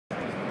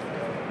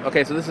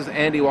Okay, so this is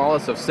Andy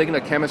Wallace of Signa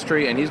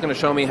Chemistry, and he's going to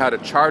show me how to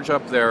charge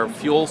up their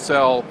fuel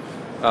cell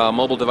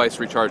mobile device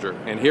recharger.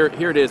 And here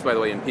it is, by the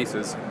way, in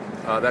pieces.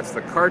 That's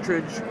the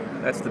cartridge,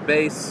 that's the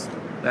base,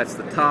 that's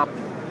the top,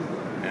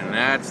 and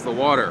that's the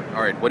water.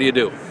 All right, what do you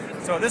do?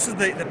 So this is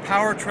the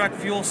Powertrekk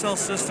fuel cell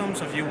system.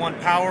 So if you want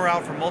power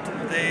out for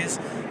multiple days,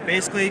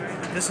 basically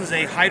this is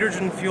a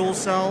hydrogen fuel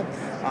cell.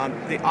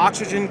 The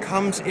oxygen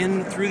comes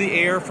in through the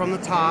air from the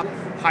top.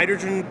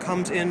 Hydrogen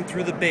comes in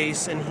through the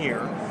base in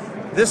here.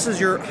 This is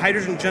your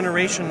hydrogen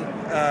generation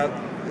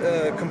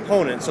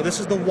component. So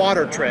this is the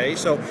water tray.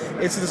 So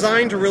it's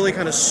designed to really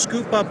kind of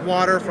scoop up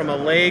water from a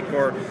lake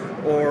or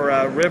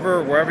a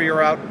river, wherever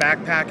you're out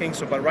backpacking.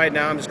 So, but right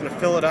now I'm just going to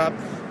fill it up.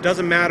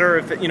 Doesn't matter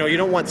if you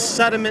don't want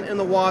sediment in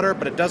the water,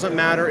 but it doesn't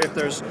matter if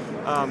there's.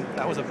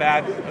 That was a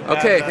bad.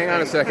 Okay, hang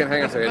on a second.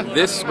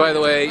 This, by the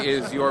way,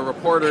 is your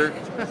reporter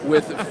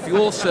with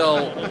fuel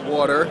cell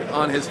water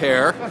on his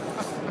hair.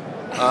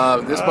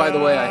 This, by the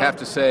way, I have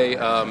to say.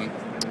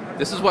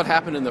 This is what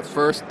happened in the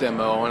first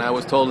demo, and I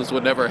was told this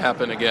would never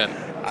happen again.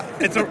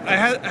 I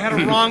had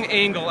a wrong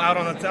angle out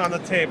on the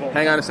table.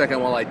 Hang on a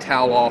second while I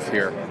towel off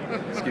here.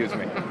 Excuse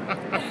me.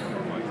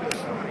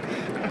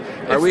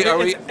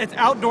 It's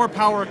outdoor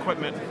power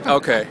equipment.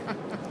 Okay.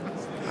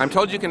 I'm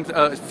told you can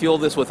fuel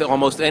this with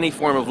almost any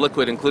form of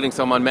liquid, including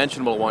some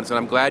unmentionable ones, and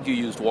I'm glad you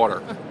used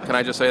water. Can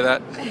I just say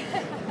that?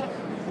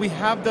 We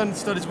have done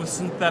studies with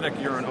synthetic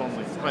urine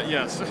only, but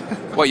yes.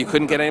 What, you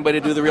couldn't get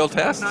anybody to do the real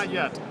test? Not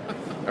yet.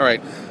 All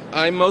right.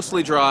 I'm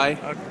mostly dry.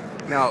 Okay.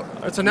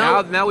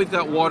 Now we've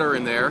got water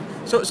in there.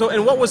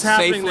 And what was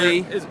happening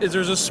safely, there is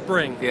there's a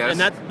spring, yes, and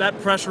that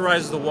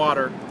pressurizes the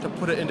water to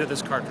put it into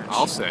this cartridge.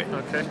 I'll say.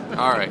 Okay.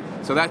 All right.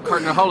 So that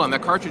now hold on.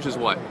 That cartridge is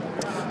what?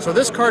 So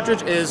this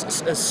cartridge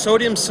is a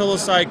sodium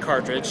silicide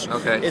cartridge.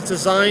 Okay. It's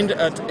designed.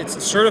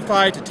 It's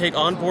certified to take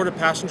on board a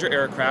passenger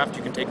aircraft.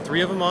 You can take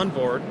 3 of them on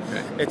board.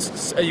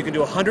 Okay. You can do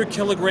 100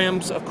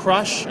 kilograms of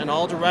crush in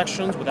all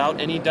directions without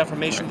any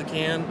deformation of the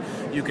can.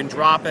 You can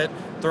drop it.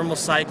 Thermal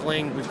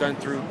cycling. We've gone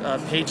through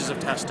pages of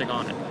testing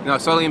on it. Now,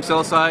 sodium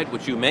silicide,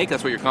 which you make,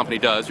 that's what your company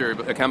does. You're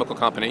a chemical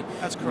company.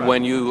 That's correct.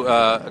 When you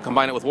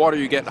combine it with water,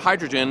 you get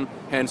hydrogen,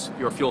 hence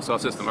your fuel cell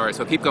system. All right,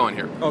 so keep going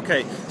here.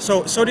 Okay,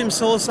 so sodium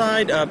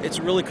silicide, it's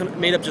really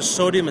made up just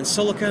sodium and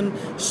silicon.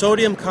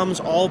 Sodium comes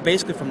all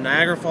basically from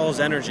Niagara Falls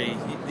Energy.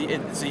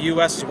 The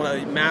U.S. is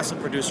a massive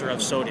producer of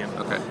sodium.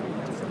 Okay.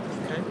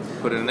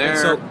 Put it in there.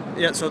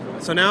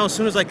 So now as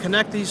soon as I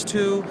connect these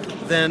two,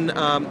 then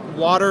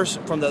water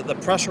from the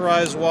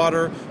pressurized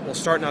water will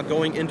start now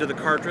going into the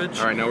cartridge.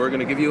 All right, now we're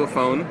going to give you a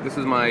phone. This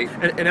is my...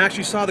 And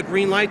actually saw the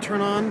green light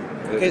turn on.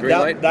 Okay, green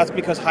light? That's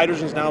because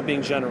hydrogen is now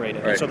being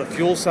generated. Right. And so the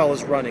fuel cell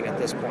is running at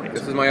this point.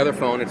 This is my other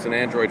phone. It's an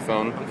Android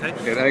phone. Okay.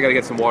 Then I got to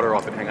get some water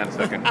off it. Hang on a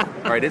second.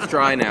 All right, it's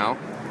dry now.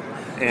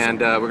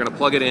 And we're going to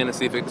plug it in and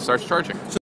see if it starts charging.